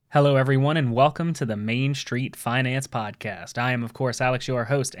Hello, everyone, and welcome to the Main Street Finance Podcast. I am, of course, Alex, your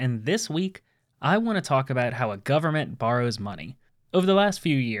host, and this week, I want to talk about how a government borrows money. Over the last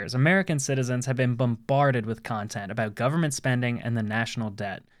few years, American citizens have been bombarded with content about government spending and the national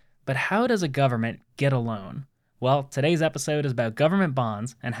debt. But how does a government get a loan? Well, today's episode is about government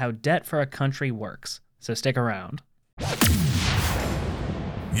bonds and how debt for a country works. So stick around.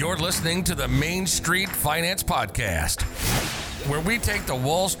 You're listening to the Main Street Finance Podcast, where we take the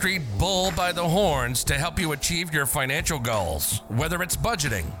Wall Street bull by the horns to help you achieve your financial goals. Whether it's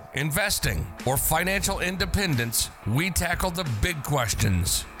budgeting, investing, or financial independence, we tackle the big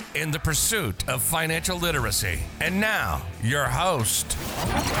questions in the pursuit of financial literacy. And now, your host.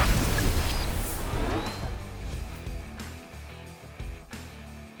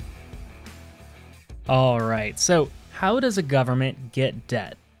 All right, so how does a government get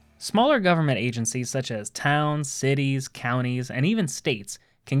debt? Smaller government agencies such as towns, cities, counties, and even states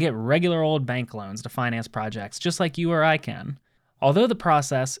can get regular old bank loans to finance projects just like you or I can. Although the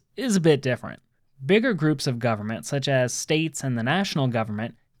process is a bit different. Bigger groups of government, such as states and the national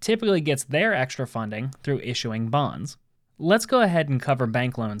government, typically gets their extra funding through issuing bonds. Let's go ahead and cover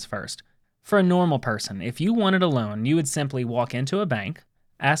bank loans first. For a normal person, if you wanted a loan, you would simply walk into a bank,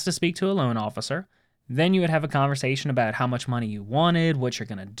 ask to speak to a loan officer, then you would have a conversation about how much money you wanted, what you're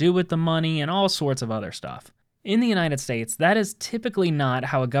going to do with the money, and all sorts of other stuff. In the United States, that is typically not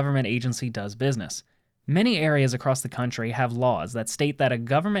how a government agency does business. Many areas across the country have laws that state that a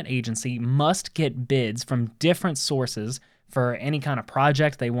government agency must get bids from different sources for any kind of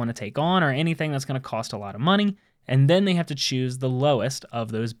project they want to take on or anything that's going to cost a lot of money, and then they have to choose the lowest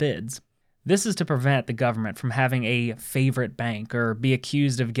of those bids. This is to prevent the government from having a favorite bank or be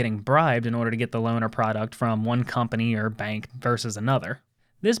accused of getting bribed in order to get the loan or product from one company or bank versus another.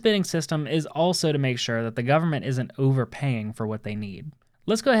 This bidding system is also to make sure that the government isn't overpaying for what they need.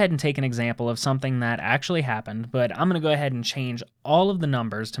 Let's go ahead and take an example of something that actually happened, but I'm going to go ahead and change all of the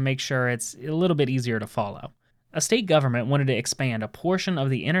numbers to make sure it's a little bit easier to follow. A state government wanted to expand a portion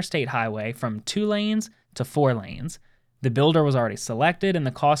of the interstate highway from 2 lanes to 4 lanes. The builder was already selected and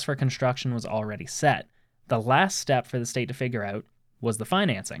the cost for construction was already set. The last step for the state to figure out was the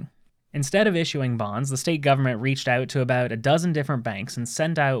financing. Instead of issuing bonds, the state government reached out to about a dozen different banks and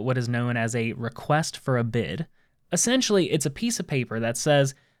sent out what is known as a request for a bid. Essentially, it's a piece of paper that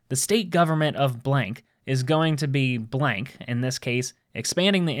says the state government of blank is going to be blank, in this case,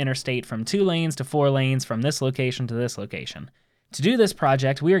 expanding the interstate from 2 lanes to 4 lanes from this location to this location. To do this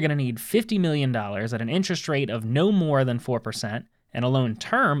project, we are going to need $50 million at an interest rate of no more than 4% and a loan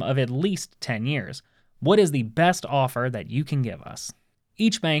term of at least 10 years. What is the best offer that you can give us?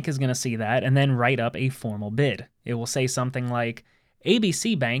 Each bank is going to see that and then write up a formal bid. It will say something like,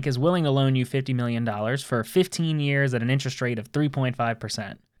 ABC Bank is willing to loan you $50 million for 15 years at an interest rate of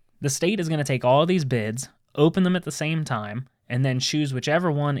 3.5%. The state is going to take all of these bids, open them at the same time, and then choose whichever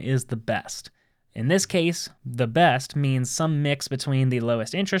one is the best. In this case, the best means some mix between the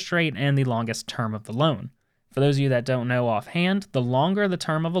lowest interest rate and the longest term of the loan. For those of you that don't know offhand, the longer the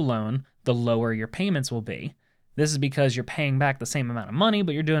term of a loan, the lower your payments will be. This is because you're paying back the same amount of money,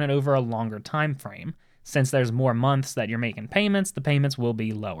 but you're doing it over a longer time frame. Since there's more months that you're making payments, the payments will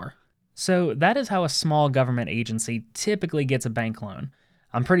be lower. So that is how a small government agency typically gets a bank loan.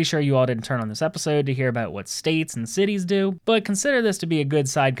 I'm pretty sure you all didn't turn on this episode to hear about what states and cities do, but consider this to be a good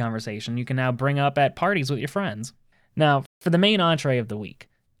side conversation you can now bring up at parties with your friends. Now, for the main entree of the week,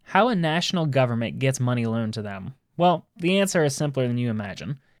 how a national government gets money loaned to them? Well, the answer is simpler than you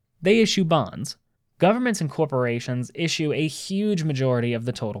imagine. They issue bonds. Governments and corporations issue a huge majority of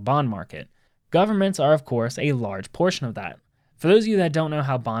the total bond market. Governments are, of course, a large portion of that. For those of you that don't know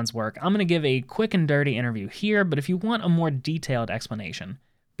how bonds work, I'm going to give a quick and dirty interview here, but if you want a more detailed explanation,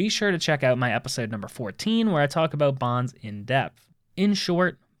 be sure to check out my episode number 14 where I talk about bonds in depth. In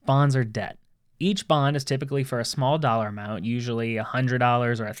short, bonds are debt. Each bond is typically for a small dollar amount, usually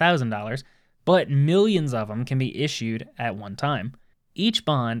 $100 or $1,000, but millions of them can be issued at one time. Each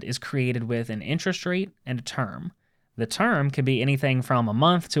bond is created with an interest rate and a term. The term can be anything from a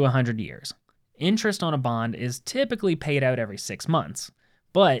month to 100 years. Interest on a bond is typically paid out every 6 months.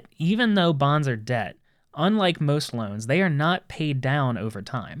 But even though bonds are debt, unlike most loans, they are not paid down over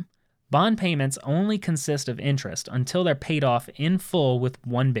time. Bond payments only consist of interest until they're paid off in full with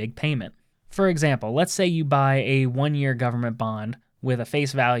one big payment. For example, let's say you buy a 1-year government bond with a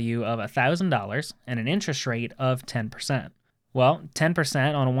face value of $1,000 and an interest rate of 10%. Well,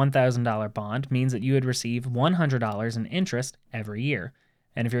 10% on a $1,000 bond means that you would receive $100 in interest every year.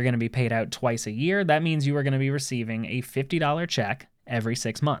 And if you're going to be paid out twice a year, that means you are going to be receiving a $50 check every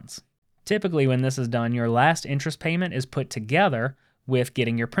 6 months. Typically, when this is done, your last interest payment is put together with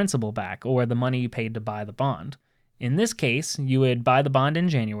getting your principal back or the money you paid to buy the bond. In this case, you would buy the bond in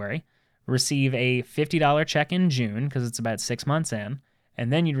January, receive a $50 check in June because it's about 6 months in,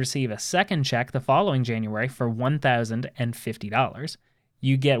 and then you'd receive a second check the following January for $1,050.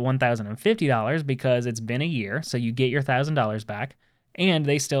 You get $1,050 because it's been a year, so you get your $1,000 back, and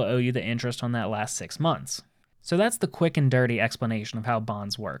they still owe you the interest on that last 6 months. So that's the quick and dirty explanation of how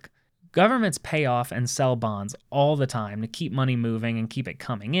bonds work. Governments pay off and sell bonds all the time to keep money moving and keep it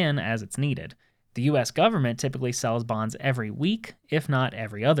coming in as it's needed. The US government typically sells bonds every week, if not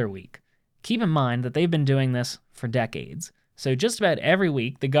every other week. Keep in mind that they've been doing this for decades. So just about every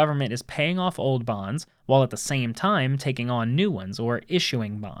week, the government is paying off old bonds while at the same time taking on new ones or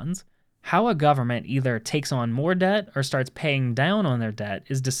issuing bonds. How a government either takes on more debt or starts paying down on their debt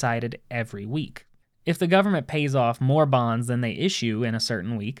is decided every week. If the government pays off more bonds than they issue in a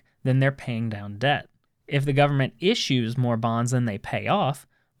certain week, then they're paying down debt. If the government issues more bonds than they pay off,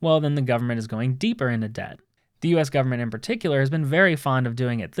 well, then the government is going deeper into debt. The US government in particular has been very fond of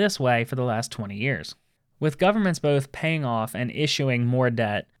doing it this way for the last 20 years. With governments both paying off and issuing more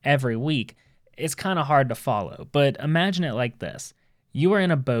debt every week, it's kind of hard to follow, but imagine it like this. You are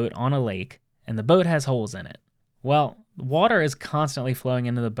in a boat on a lake, and the boat has holes in it. Well, water is constantly flowing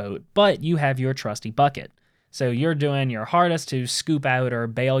into the boat, but you have your trusty bucket. So you're doing your hardest to scoop out or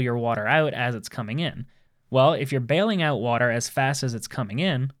bail your water out as it's coming in. Well, if you're bailing out water as fast as it's coming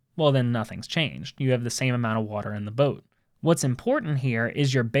in, well then nothing's changed. You have the same amount of water in the boat. What's important here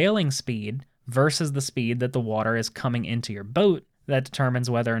is your bailing speed versus the speed that the water is coming into your boat that determines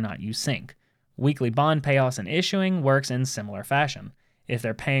whether or not you sink. Weekly bond payoffs and issuing works in similar fashion. If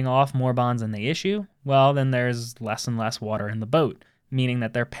they're paying off more bonds than they issue, well, then there's less and less water in the boat, meaning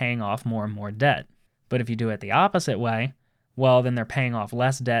that they're paying off more and more debt. But if you do it the opposite way, well, then they're paying off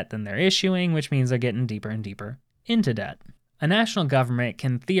less debt than they're issuing, which means they're getting deeper and deeper into debt. A national government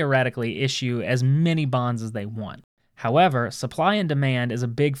can theoretically issue as many bonds as they want. However, supply and demand is a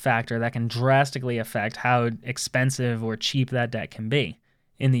big factor that can drastically affect how expensive or cheap that debt can be.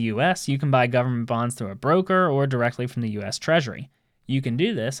 In the US, you can buy government bonds through a broker or directly from the US Treasury. You can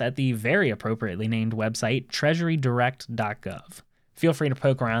do this at the very appropriately named website treasurydirect.gov. Feel free to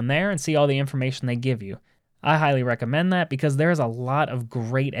poke around there and see all the information they give you. I highly recommend that because there is a lot of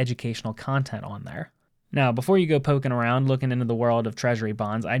great educational content on there. Now, before you go poking around looking into the world of treasury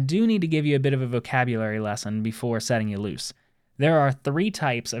bonds, I do need to give you a bit of a vocabulary lesson before setting you loose. There are 3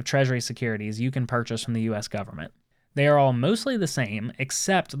 types of treasury securities you can purchase from the US government. They are all mostly the same,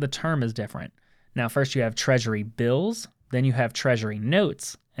 except the term is different. Now, first you have treasury bills, then you have treasury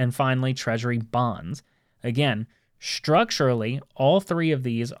notes, and finally treasury bonds. Again, structurally, all 3 of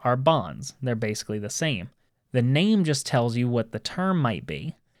these are bonds. They're basically the same. The name just tells you what the term might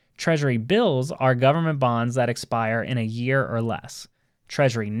be. Treasury bills are government bonds that expire in a year or less.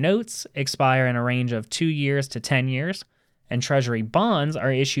 Treasury notes expire in a range of 2 years to 10 years, and Treasury bonds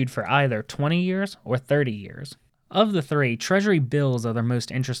are issued for either 20 years or 30 years. Of the 3, Treasury bills are the most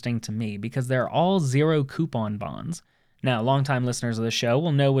interesting to me because they're all zero coupon bonds. Now, longtime listeners of the show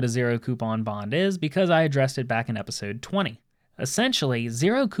will know what a zero coupon bond is because I addressed it back in episode 20. Essentially,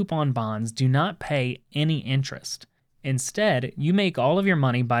 zero coupon bonds do not pay any interest. Instead, you make all of your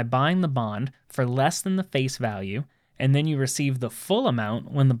money by buying the bond for less than the face value, and then you receive the full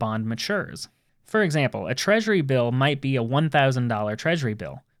amount when the bond matures. For example, a treasury bill might be a $1,000 treasury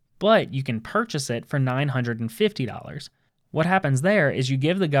bill, but you can purchase it for $950. What happens there is you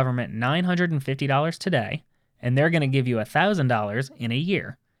give the government $950 today, and they're going to give you $1,000 in a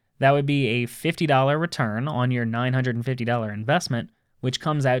year. That would be a $50 return on your $950 investment, which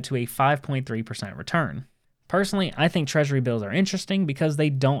comes out to a 5.3% return. Personally, I think treasury bills are interesting because they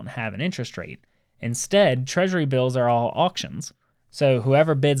don't have an interest rate. Instead, treasury bills are all auctions. So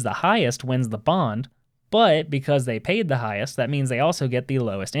whoever bids the highest wins the bond, but because they paid the highest, that means they also get the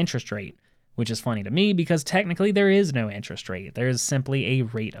lowest interest rate, which is funny to me because technically there is no interest rate. There is simply a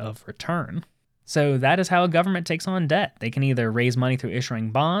rate of return. So that is how a government takes on debt. They can either raise money through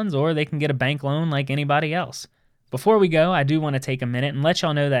issuing bonds or they can get a bank loan like anybody else. Before we go, I do want to take a minute and let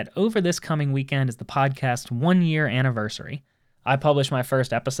y'all know that over this coming weekend is the podcast's 1-year anniversary. I published my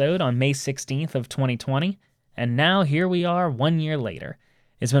first episode on May 16th of 2020, and now here we are 1 year later.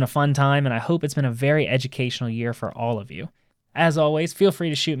 It's been a fun time, and I hope it's been a very educational year for all of you. As always, feel free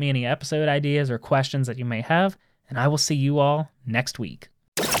to shoot me any episode ideas or questions that you may have, and I will see you all next week.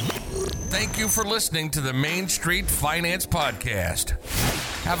 Thank you for listening to the Main Street Finance Podcast.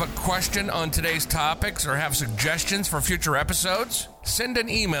 Have a question on today's topics or have suggestions for future episodes? Send an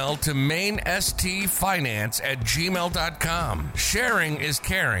email to mainstfinance@gmail.com. Sharing is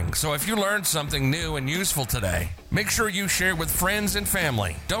caring, so if you learned something new and useful today, Make sure you share with friends and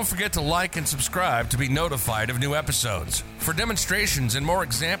family. Don't forget to like and subscribe to be notified of new episodes. For demonstrations and more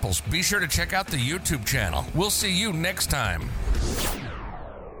examples, be sure to check out the YouTube channel. We'll see you next time.